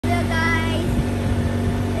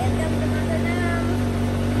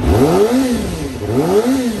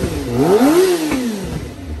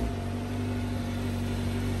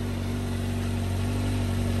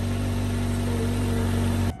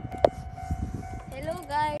Hello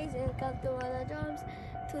guys, welcome to Mother Drums.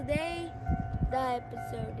 Today the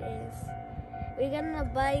episode is we're gonna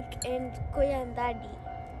bike and Kuya and Daddy.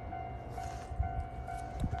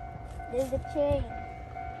 There's a chain.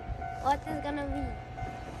 What is gonna be?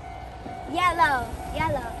 Yellow.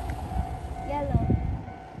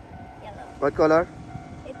 What color?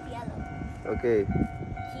 It's yellow. Okay.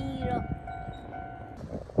 Hero.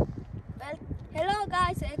 Well, hello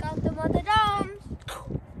guys, welcome to Mother Drums.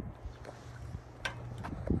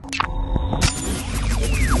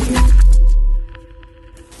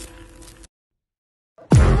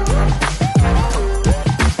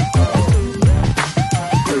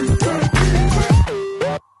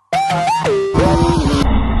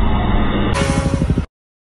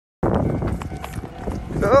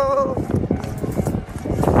 Go!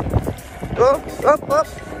 Go! Up!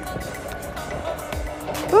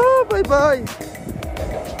 Oh, bye-bye!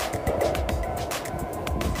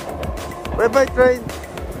 Bye-bye, train!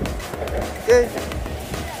 Okay.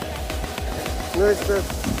 No, it's not.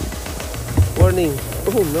 Warning.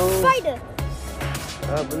 Oh, no. Spider.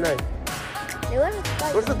 Ah, bunay. There was a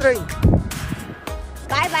spider. Where's the train?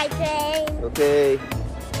 Bye-bye train. Okay.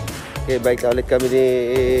 Okay, bike na ulit kami ni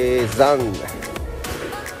Zang.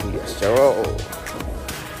 Yes, charo.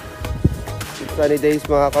 Sunny days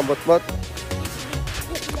mga kamot-mot.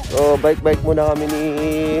 So, bike muna kami ni...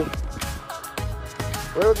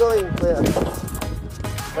 Where are we going? Where?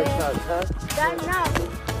 Bike na, ha? Done now.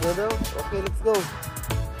 No? Okay, let's go.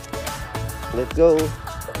 Let's go.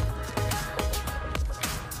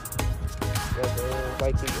 Ito yung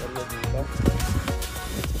biking area dito.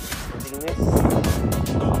 Linis.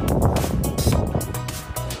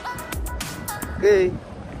 Okay.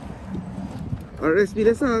 RS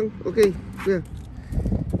Binasang. Okay. Yeah.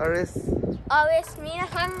 RS. Always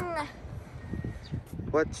minasang.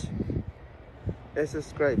 Watch. And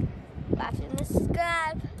subscribe. Watch and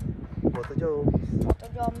subscribe. Moto Jones. Mother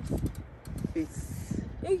Drums. Peace.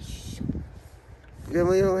 Ish. Bigyan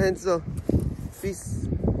mo yung hands o. Peace.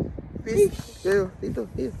 Peace. Kayo. Dito.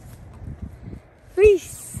 Here.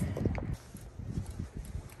 Peace.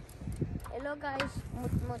 Hello guys.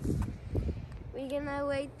 Mut. We're gonna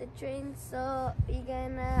wait the train, so we're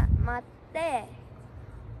gonna mate.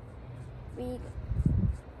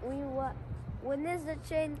 When does the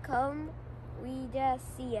train come, we just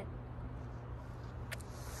see it.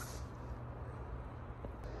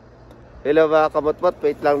 Hello mga kamot-mot.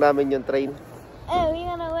 Wait lang namin yung train. We're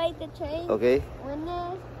gonna wait the train. Okay. When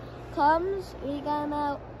it comes, we're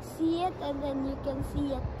gonna see it, and then you can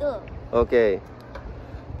see it too. Okay.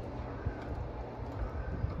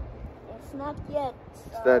 It's not yet.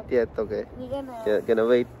 It's not yet. Okay. We're Gonna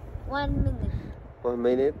wait 1 minute. 1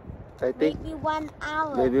 minute. I think. Maybe 1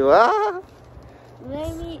 hour. Maybe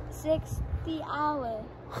Maybe 60 hours.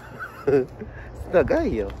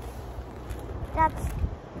 Tagay. That's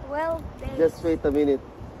 12 days. Just wait a minute.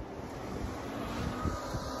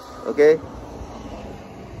 Okay?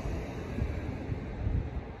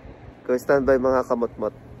 Go stand by mga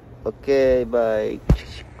kamot-mot. Okay, bye.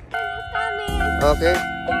 It's coming. Okay.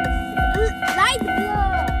 Light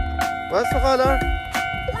blue. What's the color?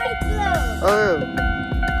 Light blue. Oh.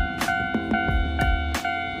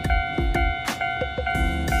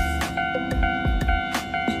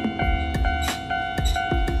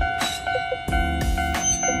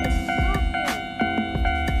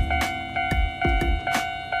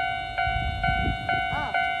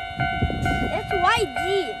 It's YG.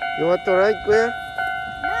 You want to ride, Kuya?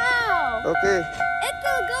 No. Okay. It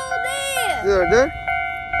will go there. You're there?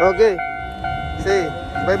 Okay. Say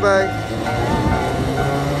bye-bye.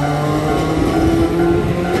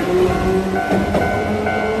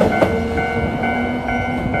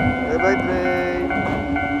 Bye-bye, train.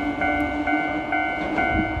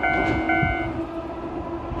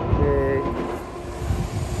 Okay.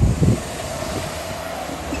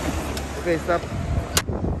 Okay, stop.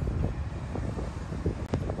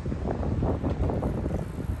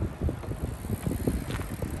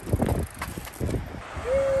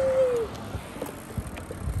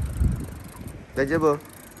 Gajah bo?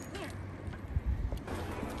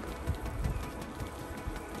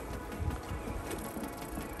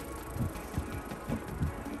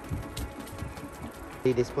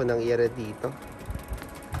 Linis po ng area dito.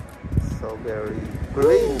 So very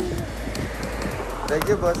green.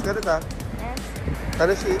 Gajah boss, kano ta?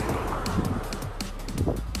 Ano sheet?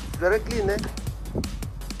 Very clean eh.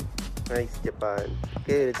 Nice, Japan.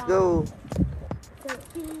 Okay, let's go.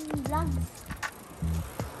 13 vlogs.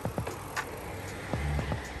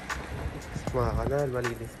 Mga kanal,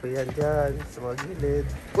 malinis pa yan dyan sa mga gilid.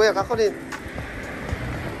 Kuya, kakunin.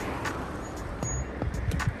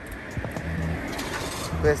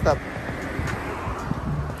 Kuya, stop.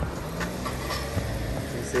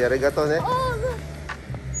 Say arigato, ne? Oh, look.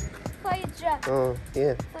 Fire truck. Oh,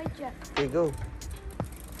 yeah. Fire truck. Okay, go.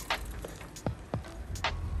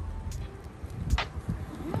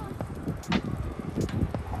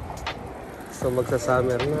 So,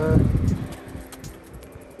 magsa-summer na.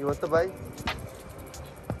 You want to buy?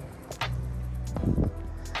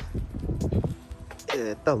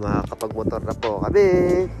 Ito, makakapag-motor na po kami.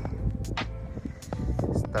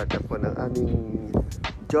 Start na po ng aming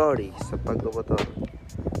journey sa pag-motor.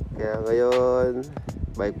 Kaya ngayon,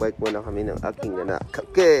 bike-bike muna kami ng aking anak.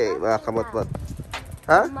 Okay, mga kamot-mot.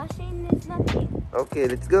 Ha? The machine is nothing. Okay,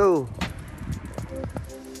 let's go.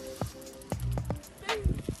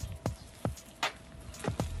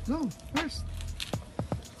 Go, first.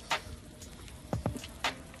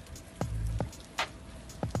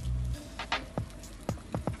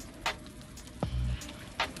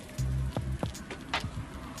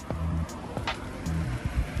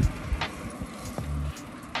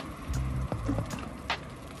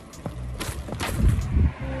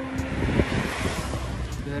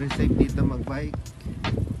 Very safe dito mag-bike.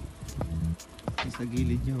 Sa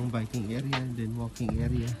gilid yung biking area and then walking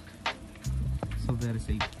area. So very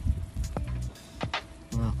safe.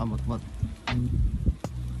 Mga kamot-mot.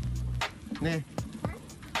 Ne,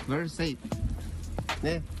 very safe.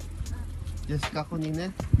 Ne, just kakunin ne.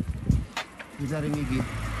 Bisa rimigi.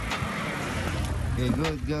 Okay,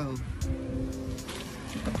 good, go.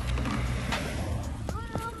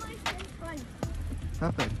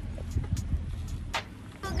 Happen.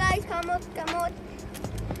 So guys, come out.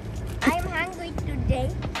 I'm hungry today.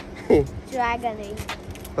 Dragon.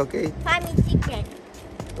 Okay. Family chicken.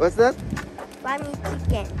 What's that? Family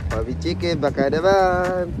chicken. Family chicken, baka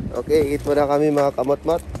naman. Okay, eat muna kami mga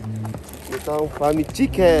kamot-mot. Ito ang family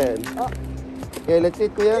chicken. Oh. Okay, let's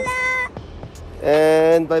eat, kuya.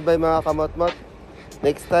 And bye-bye mga kamot-mot.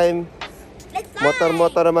 Next time, Let's fly.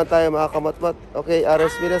 motor-motor naman tayo mga kamot-mot. Okay,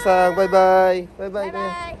 aras minasang. Bye-bye. Bye-bye, kuya.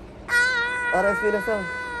 Bye. Aras minasang.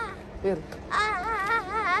 Here.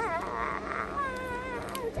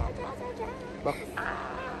 Bak.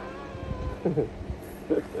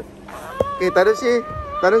 Okay, tarushi.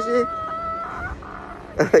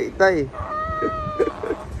 Itay.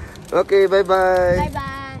 Okay, bye-bye.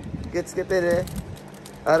 Bye. Gets get in,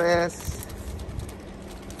 Aras.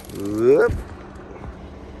 Whoop.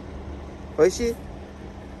 Oishi.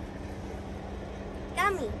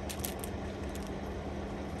 Yummy.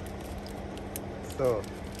 So.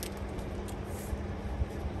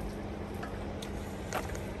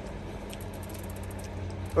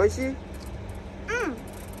 Oishi.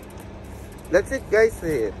 That's it, guys.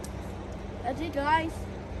 That's it, guys.